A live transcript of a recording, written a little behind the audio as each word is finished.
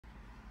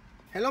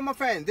Hello my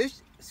friend,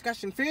 this is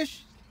Catching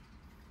Fish.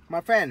 My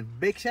friend,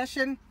 big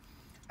session.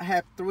 I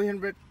have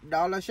 $300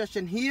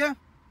 session here.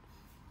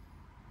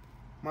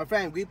 My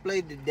friend, we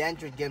played the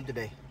dangerous game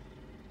today.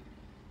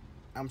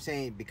 I'm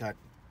saying because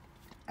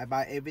I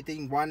buy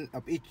everything one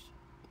of each,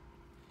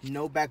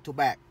 no back to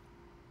back.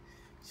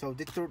 So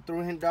this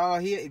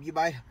 $300 here, if you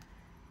buy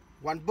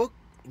one book,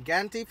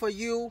 guarantee for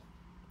you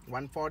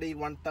 $140,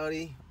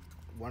 $130,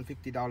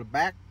 $150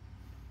 back.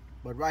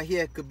 But right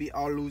here could be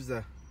all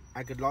loser.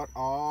 I could lot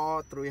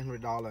all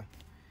 $300,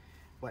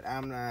 but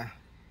I'm a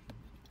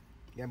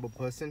gamble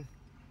person,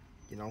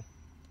 you know.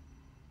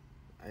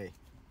 Hey,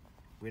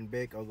 win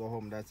big or go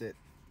home, that's it,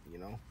 you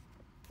know.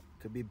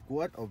 Could be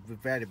good or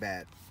very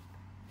bad.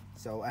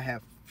 So I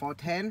have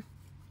 410,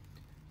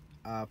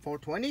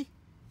 420,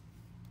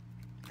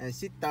 and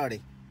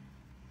 $630.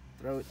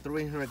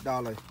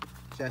 $300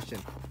 session.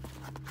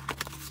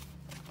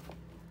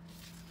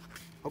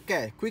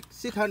 Okay, quick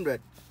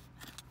 600.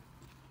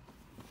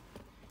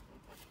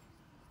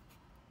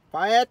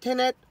 5S,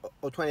 10S,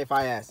 or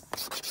 25S.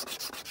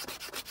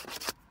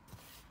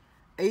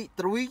 8,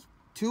 3,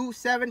 2,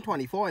 7,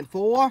 24, and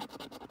 4.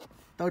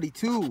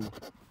 32,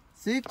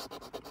 6,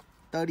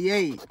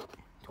 38,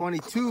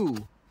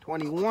 22,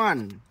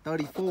 21,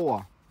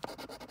 34.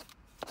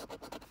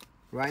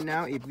 Right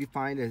now, if we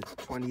find a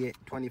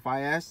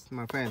 25S,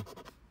 my friend,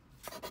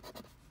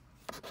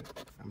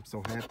 I'm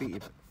so happy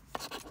if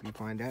we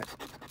find that.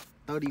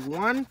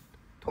 31,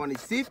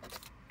 26,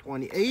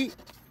 28,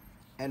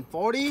 and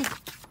 40.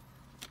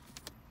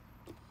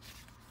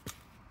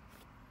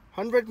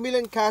 100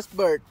 million cash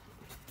bird.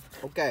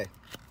 Okay,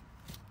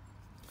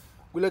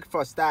 we look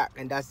for a stack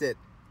and that's it.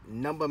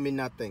 Number mean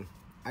nothing.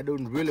 I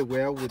doing really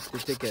well with the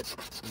ticket,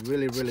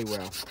 really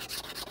well.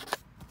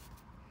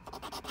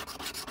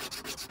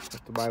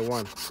 Have to buy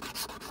 1,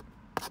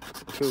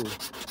 2.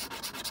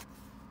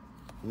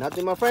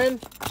 Nothing, my friend.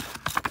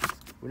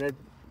 We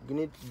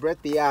need to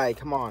break the eye.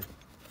 Come on.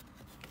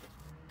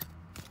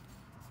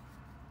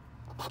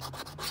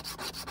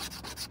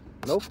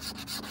 Nope.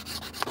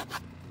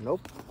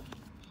 Nope.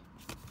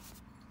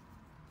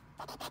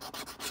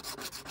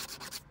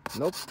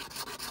 Nope.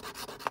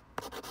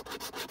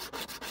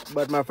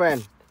 But my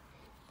friend,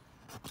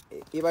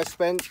 if I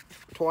spend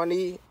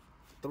 $20,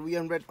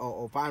 $300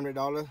 or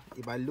 $500,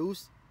 if I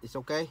lose, it's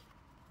okay.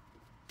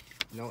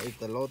 You know, it's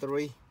the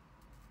lottery.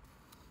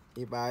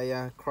 If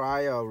I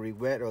cry or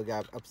regret or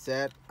get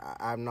upset,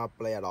 I'm not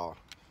play at all.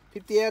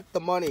 58,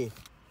 the money,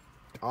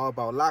 all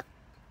about luck.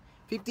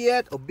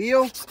 58, a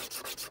bill.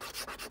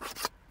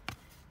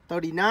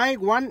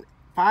 39, 1,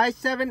 5,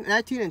 7,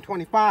 19, and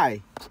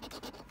 25.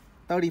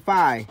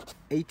 35,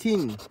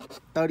 18,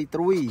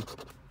 33,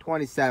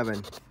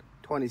 27,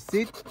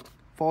 26,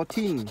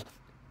 14,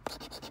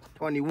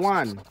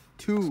 21,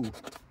 2,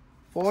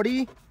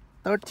 40,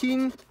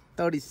 13,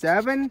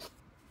 37,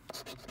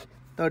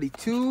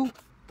 32,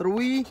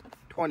 3,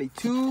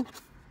 22,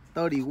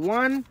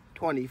 31,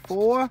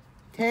 24,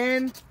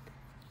 10,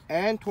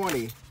 and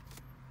 20.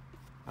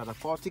 Out of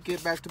 4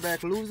 ticket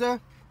back-to-back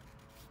loser.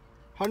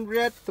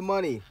 100 the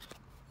money.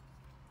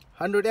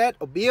 100 at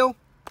a bill.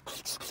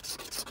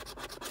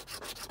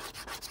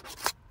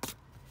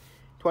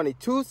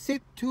 22,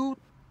 6, 2,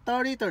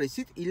 30,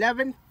 36,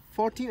 11,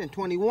 14, and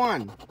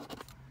 21.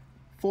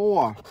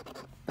 4,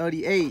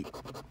 38,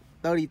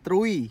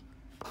 33,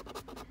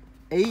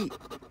 8,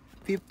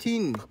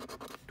 15,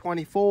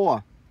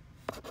 24,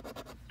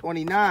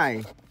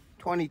 29,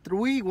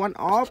 23, 1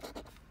 off.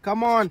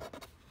 Come on.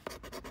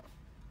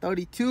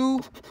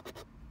 32,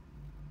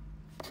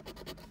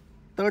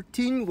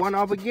 13, 1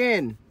 off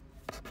again.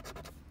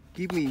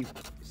 Give me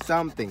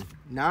something.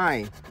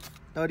 9,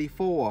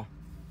 34,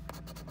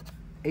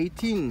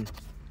 18,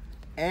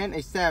 and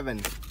a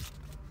 7.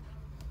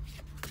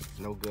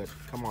 No good.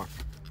 Come on.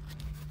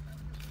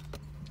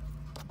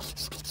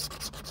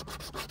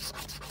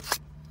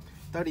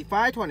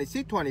 35,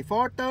 26,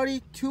 24,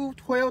 32,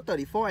 12,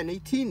 34, and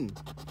 18.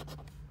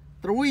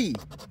 3,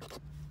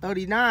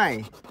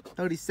 39,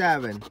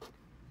 37,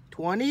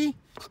 20,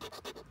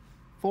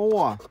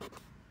 4,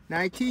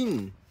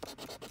 19,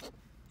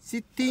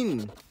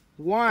 16,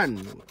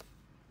 1.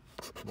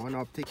 1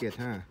 off ticket,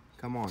 huh?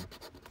 Come on.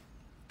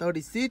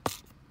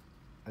 36,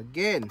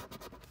 again.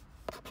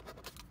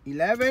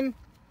 11,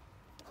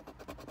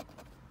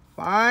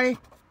 5,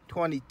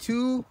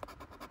 22,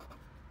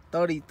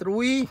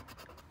 33,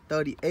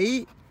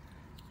 38,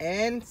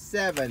 and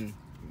 7.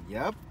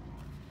 Yup.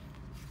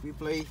 We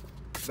play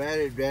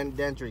very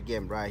dangerous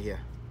game right here.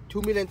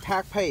 2 million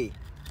tag pay.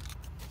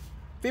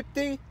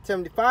 50,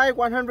 75,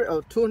 100,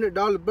 or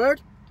 $200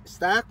 bird.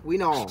 Stack,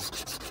 win all.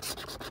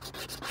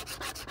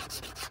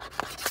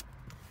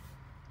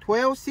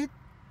 12, 6,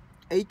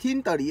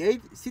 18,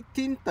 38,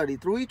 16,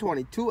 33,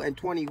 22, and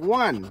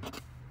 21.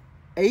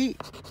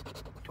 8,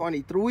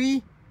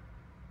 23.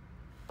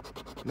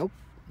 Nope.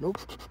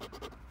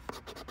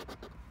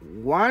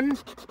 1,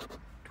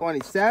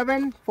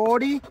 27,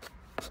 40,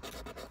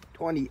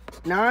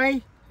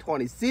 29,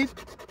 26,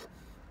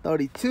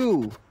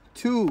 32,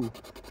 2,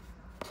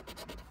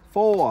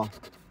 4,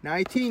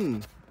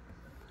 19,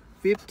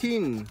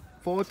 15,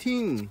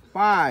 14,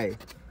 5,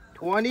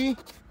 20,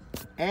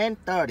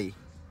 and 30.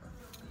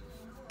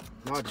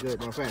 Not good,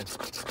 my friend.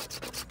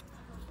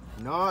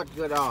 Not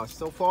good at all.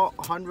 So far,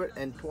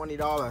 $120,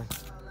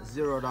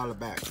 $0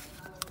 back.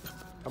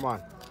 Come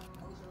on.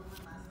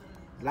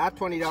 Last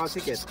 $20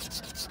 ticket.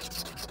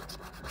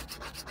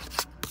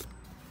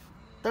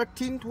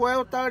 13,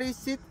 12,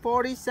 36,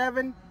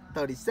 47,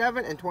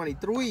 37, and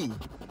 23.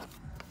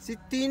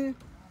 16,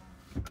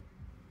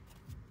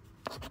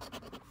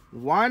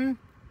 1,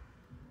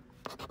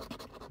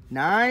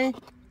 9,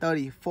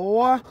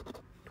 34,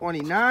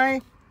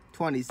 29,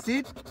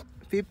 26,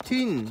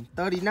 15,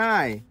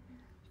 39,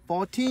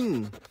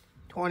 14,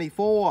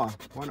 24,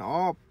 one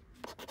off,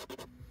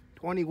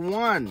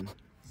 21,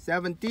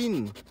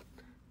 17,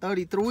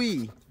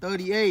 33,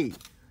 38,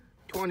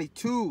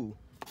 22,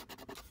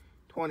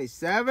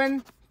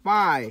 27,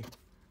 5,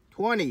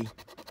 20,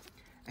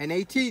 and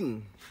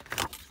 18.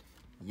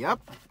 Yep,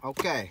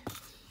 okay.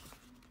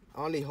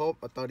 Only hope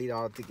a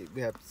 $30 ticket.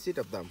 We have 6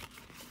 of them.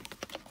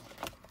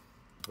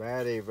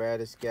 Very,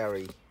 very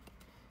scary.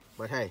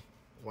 But hey,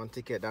 1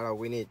 ticket, that's all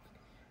we need.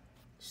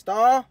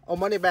 Star or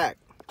money back?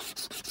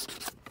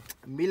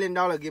 $1 million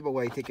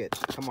giveaway ticket.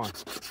 Come on.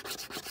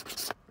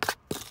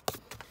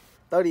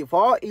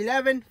 34,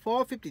 11,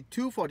 4,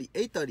 52,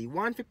 48,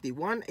 31,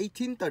 51,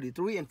 18,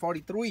 33, and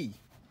 43.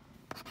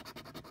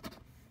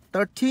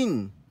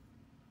 13,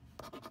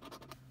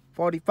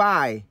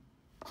 45,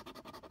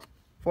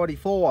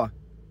 44.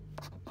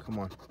 Come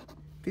on.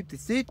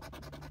 56,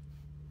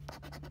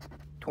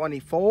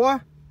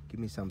 24. Give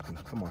me something.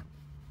 Come on.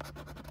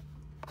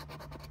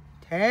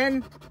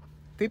 10,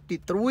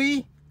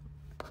 53.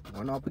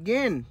 One up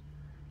again.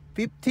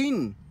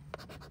 15,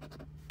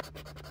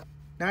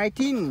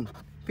 19,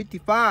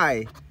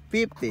 55,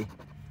 50,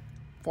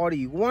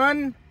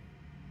 41,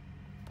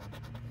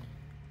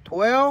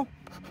 12,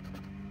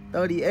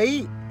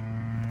 38,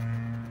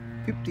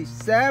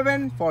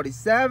 57,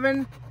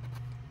 47,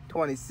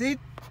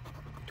 26,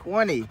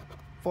 20,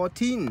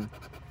 14,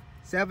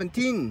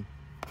 17,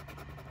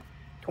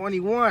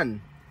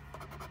 21,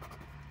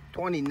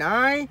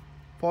 29,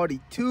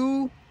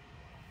 42,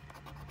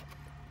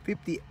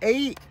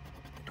 58,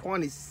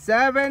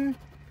 27,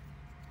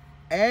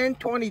 and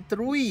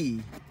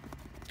 23.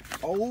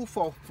 Oh,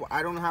 for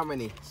I don't know how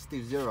many.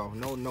 Still 0.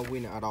 No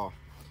winner at all.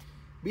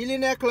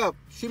 Billionaire Club,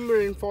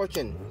 Shimmering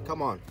Fortune.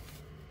 Come on.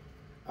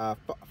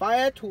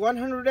 Fire to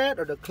 100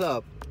 or the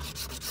club?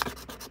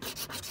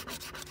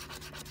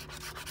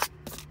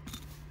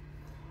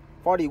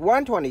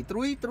 41,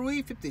 23,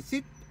 3,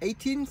 56,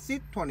 18,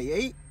 6,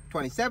 28,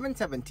 27,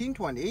 17,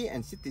 28,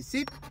 and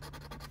 66.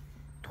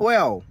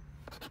 12.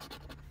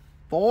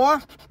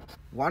 4.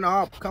 One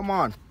up. Come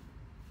on.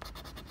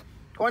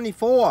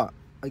 24.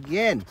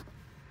 Again.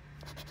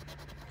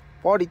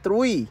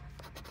 43.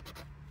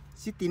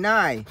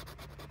 69.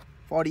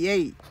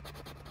 48.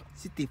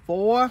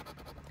 64.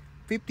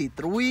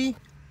 53.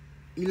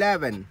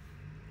 11.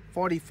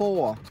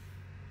 44.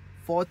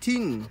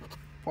 14.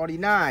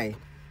 49.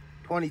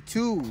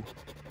 22.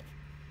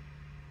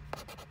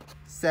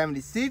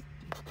 76.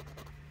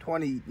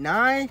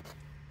 29.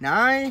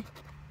 9.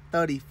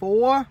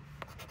 34.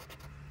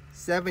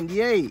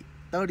 78.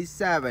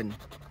 37.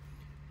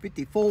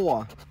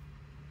 54.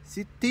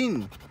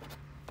 16.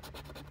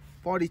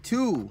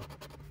 42.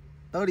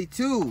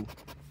 32.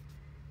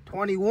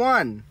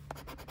 21.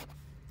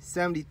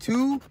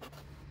 72.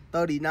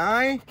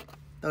 39.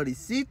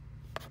 36.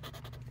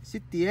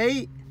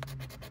 68.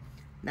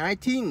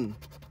 19.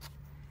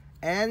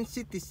 And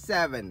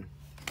 67.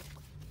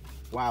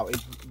 Wow,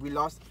 if we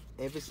lost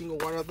every single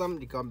one of them,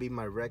 it's gonna be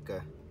my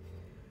record.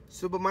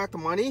 Supermarket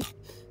money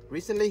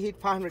recently hit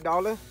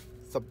 $500.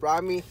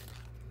 Surprise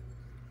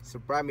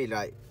me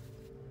like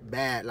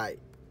bad. Like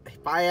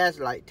Fires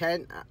like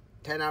 10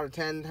 out of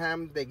 10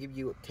 times they give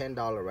you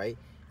 $10, right?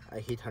 I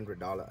hit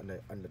 $100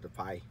 under the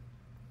fire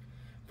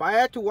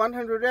to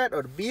 100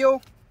 or the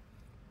bill,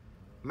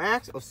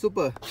 max or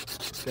super.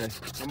 Okay,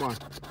 come on.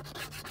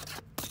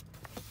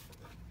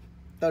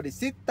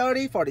 36,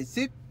 30,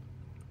 46,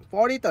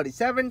 40,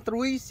 37,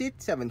 3,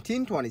 6,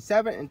 17,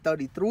 27, and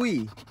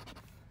 33.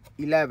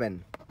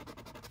 11,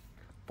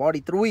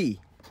 43,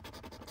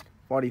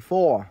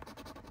 44,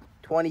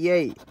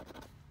 28,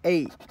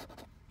 8,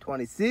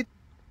 26.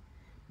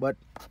 But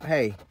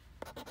hey,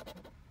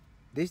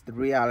 this is the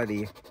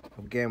reality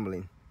of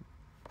gambling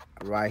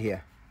right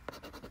here.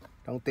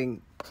 Don't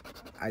think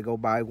I go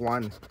buy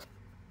one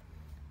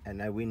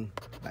and I win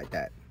like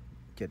that.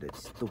 Get it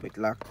stupid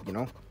luck, you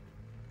know.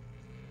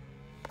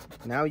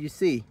 Now you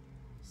see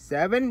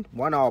 7,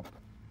 one off.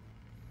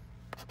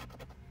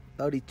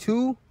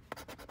 32,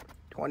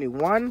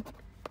 21.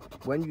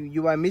 When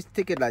you buy miss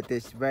ticket like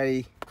this,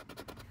 very.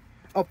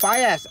 Oh,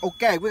 Fires.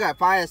 Okay, we got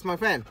Fires, my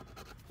friend.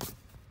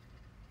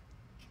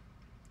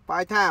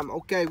 5 times.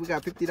 Okay, we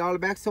got $50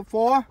 back so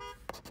far.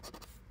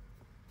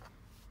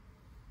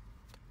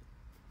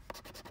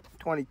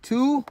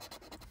 22,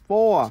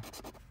 4,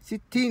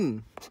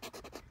 16,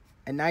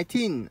 and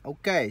 19.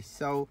 Okay,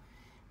 so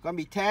Gonna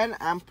be 10,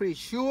 I'm pretty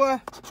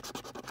sure.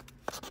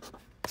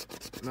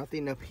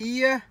 Nothing up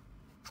here.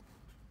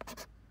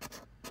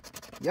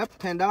 Yep,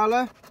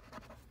 $10.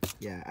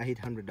 Yeah, I hit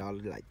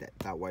 $100 like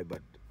that way,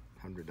 but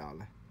 $100.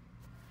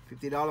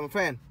 $50, my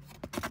friend.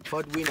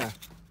 First winner.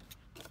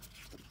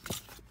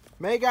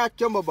 Mega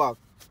Jumbo Box.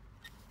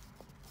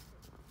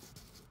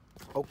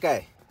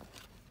 Okay.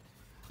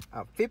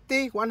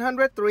 50,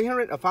 100,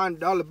 300, a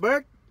 $5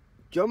 bird.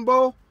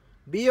 Jumbo.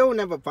 Bill,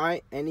 never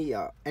find any,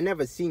 I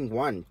never seen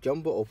one.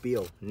 Jumbo or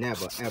Bill.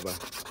 Never, ever.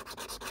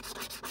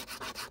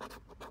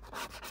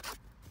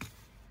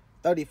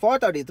 34,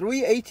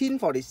 33, 18,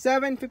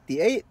 47,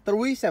 58,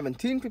 3,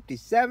 17,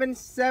 57,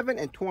 7,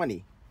 and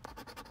 20.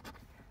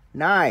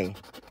 9,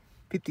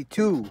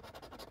 52,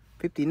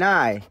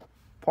 59,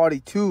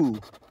 42,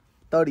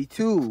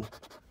 32,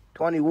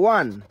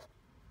 21,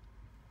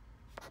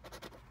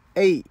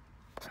 8.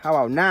 How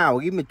about now?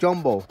 Give me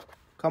Jumbo.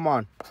 Come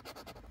on.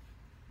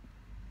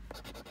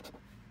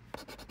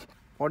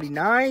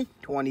 49,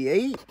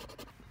 28,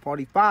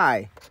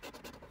 45,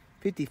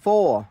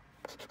 54,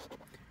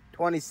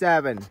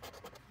 27,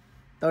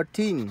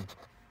 13,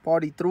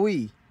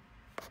 43,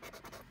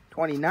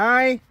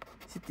 29,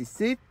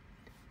 66,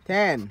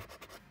 10,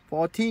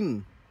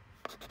 14,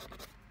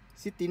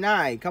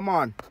 69, come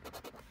on,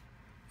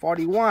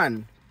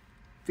 41,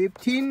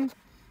 15,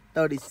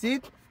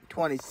 36,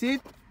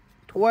 26,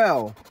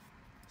 12,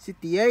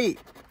 68,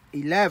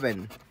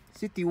 11,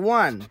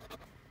 61,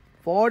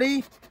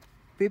 40,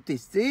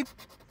 56,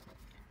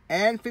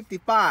 and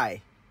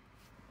 55.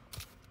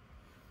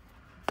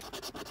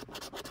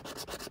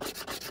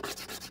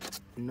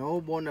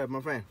 No bonus,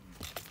 my friend.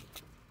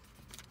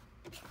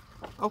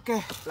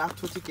 Okay, last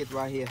 2 tickets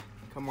right here.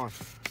 Come on.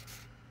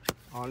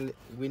 Only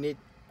we need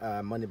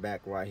money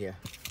back right here.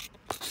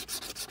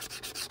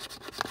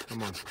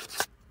 Come on.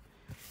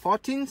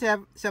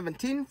 14,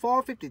 17,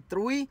 4,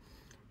 53,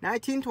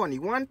 19,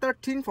 21,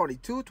 13,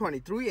 42,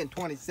 23, and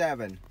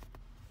 27.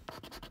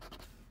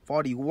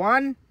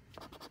 41,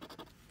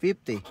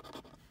 50,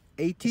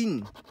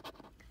 18,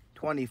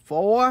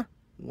 24,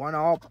 1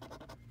 off,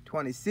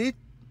 26,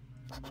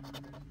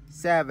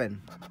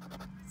 7,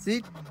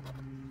 6,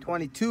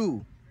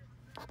 22,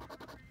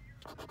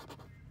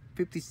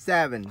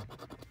 57,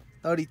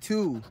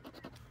 32,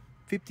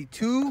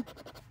 52,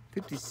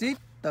 56,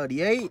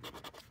 38,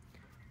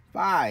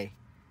 5,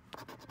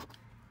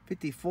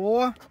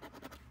 54,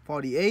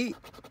 48,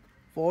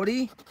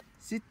 40,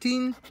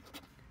 16,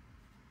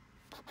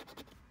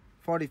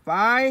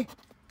 45,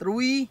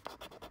 3,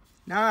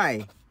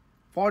 9,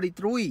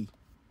 43.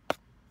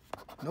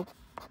 Nope.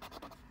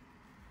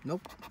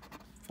 Nope.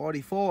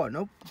 44.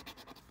 Nope.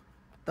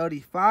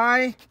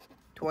 35,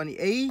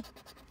 28,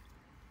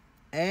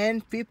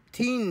 and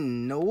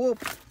 15. Nope.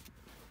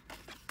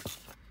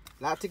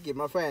 Last ticket,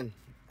 my friend.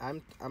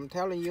 I'm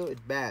telling you,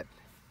 it's bad.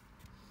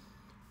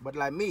 But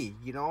like me,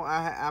 you know,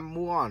 I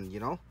move on. You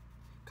know.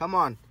 Come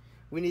on.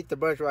 We need the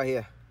birds right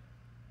here.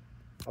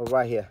 Oh,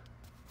 right here.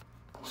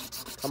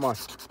 Come on.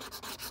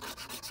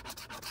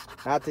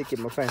 I'll take it,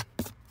 my friend.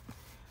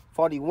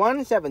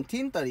 41,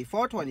 17,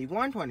 34,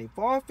 21,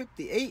 24,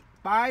 58,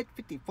 5,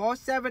 54,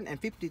 7, and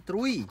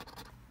 53.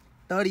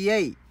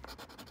 38,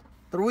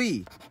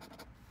 3,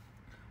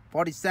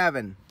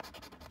 47,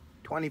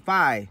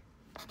 25,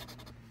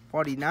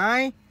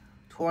 49,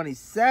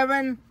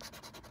 27,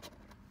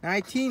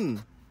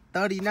 19,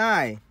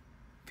 39,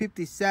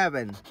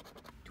 57,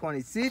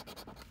 26,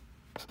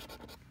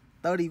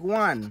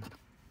 31,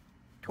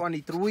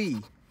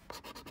 23,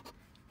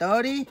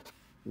 30,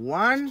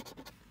 1,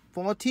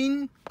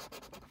 14,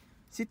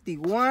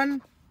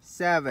 61,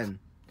 7.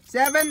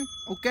 7,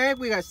 okay,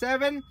 we got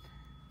 7.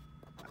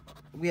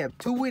 We have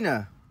 2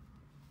 winners.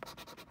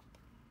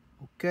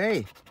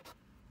 Okay.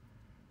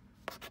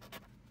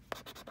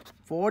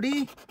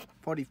 40,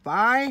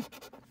 45,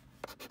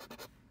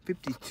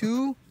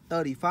 52,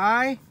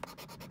 35,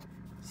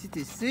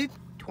 66,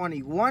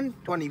 21,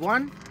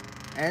 21,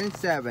 and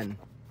 7.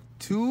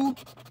 2,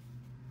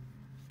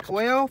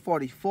 12,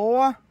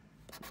 44,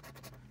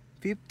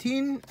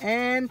 15,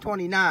 and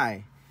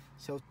 29.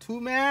 So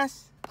 2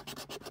 masks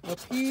up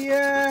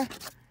here.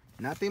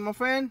 Nothing, my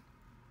friend.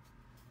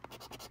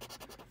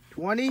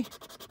 20.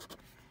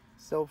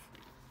 So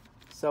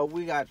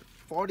we got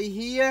 40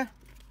 here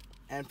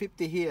and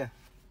 50 here.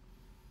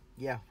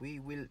 Yeah, we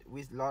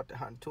lost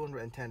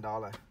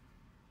 $210.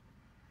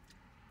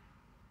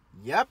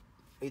 Yep,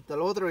 it's the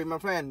lottery, my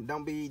friend.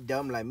 Don't be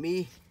dumb like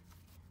me.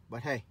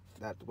 But hey,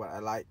 that's what I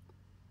like.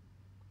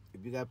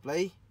 If you guys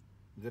play,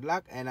 good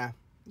luck, and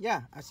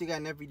yeah, I'll see you guys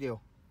in the next video.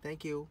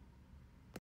 Thank you.